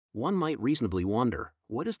One might reasonably wonder,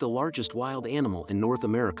 what is the largest wild animal in North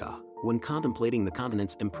America, when contemplating the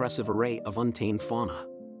continent's impressive array of untamed fauna?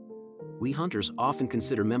 We hunters often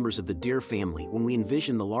consider members of the deer family when we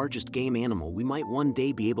envision the largest game animal we might one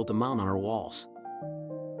day be able to mount on our walls.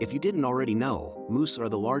 If you didn't already know, moose are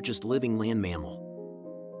the largest living land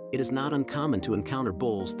mammal. It is not uncommon to encounter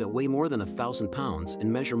bulls that weigh more than 1,000 pounds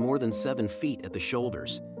and measure more than 7 feet at the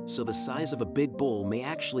shoulders, so the size of a big bull may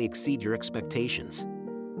actually exceed your expectations.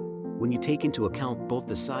 When you take into account both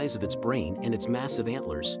the size of its brain and its massive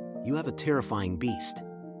antlers, you have a terrifying beast.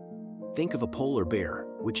 Think of a polar bear,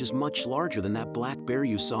 which is much larger than that black bear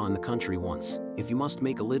you saw in the country once, if you must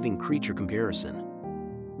make a living creature comparison.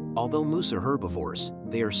 Although moose are herbivores,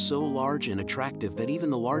 they are so large and attractive that even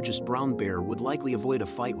the largest brown bear would likely avoid a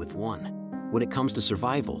fight with one. When it comes to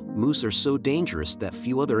survival, moose are so dangerous that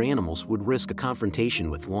few other animals would risk a confrontation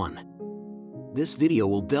with one. This video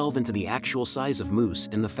will delve into the actual size of moose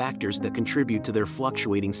and the factors that contribute to their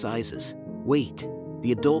fluctuating sizes. Weight.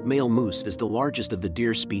 The adult male moose is the largest of the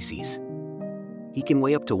deer species. He can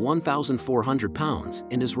weigh up to 1,400 pounds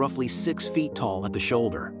and is roughly 6 feet tall at the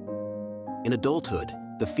shoulder. In adulthood,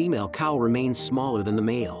 the female cow remains smaller than the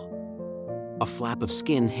male. A flap of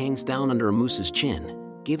skin hangs down under a moose's chin,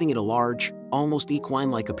 giving it a large, almost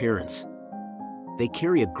equine-like appearance. They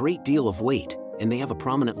carry a great deal of weight, and they have a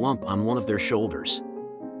prominent lump on one of their shoulders.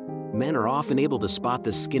 Men are often able to spot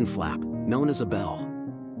this skin flap, known as a bell.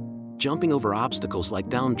 Jumping over obstacles like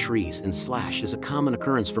downed trees and slash is a common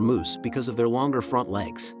occurrence for moose because of their longer front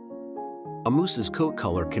legs. A moose's coat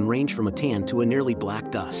color can range from a tan to a nearly black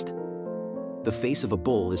dust. The face of a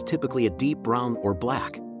bull is typically a deep brown or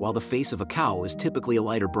black, while the face of a cow is typically a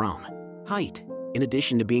lighter brown. Height. In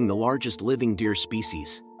addition to being the largest living deer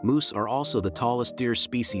species, moose are also the tallest deer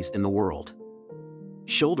species in the world.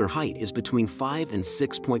 Shoulder height is between 5 and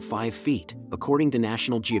 6.5 feet, according to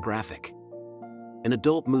National Geographic. An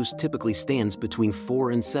adult moose typically stands between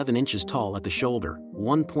 4 and 7 inches tall at the shoulder,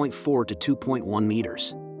 1.4 to 2.1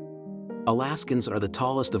 meters. Alaskans are the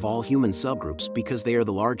tallest of all human subgroups because they are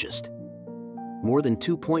the largest. More than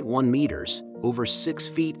 2.1 meters, over 6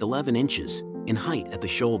 feet 11 inches, in height at the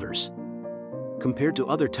shoulders. Compared to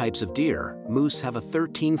other types of deer, moose have a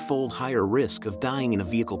 13-fold higher risk of dying in a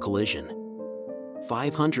vehicle collision.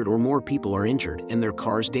 500 or more people are injured and their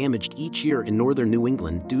cars damaged each year in northern New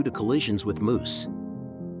England due to collisions with moose.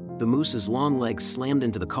 The moose's long legs slammed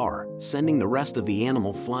into the car, sending the rest of the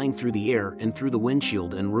animal flying through the air and through the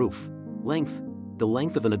windshield and roof. Length. The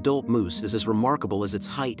length of an adult moose is as remarkable as its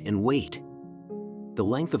height and weight. The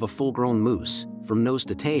length of a full-grown moose, from nose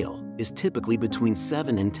to tail, is typically between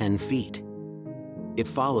 7 and 10 feet. It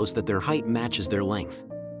follows that their height matches their length.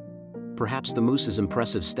 Perhaps the moose's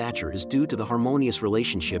impressive stature is due to the harmonious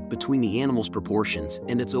relationship between the animal's proportions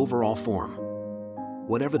and its overall form.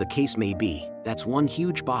 Whatever the case may be, that's one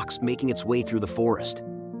huge box making its way through the forest.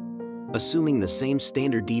 Assuming the same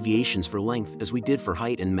standard deviations for length as we did for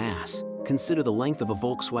height and mass, consider the length of a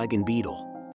Volkswagen Beetle.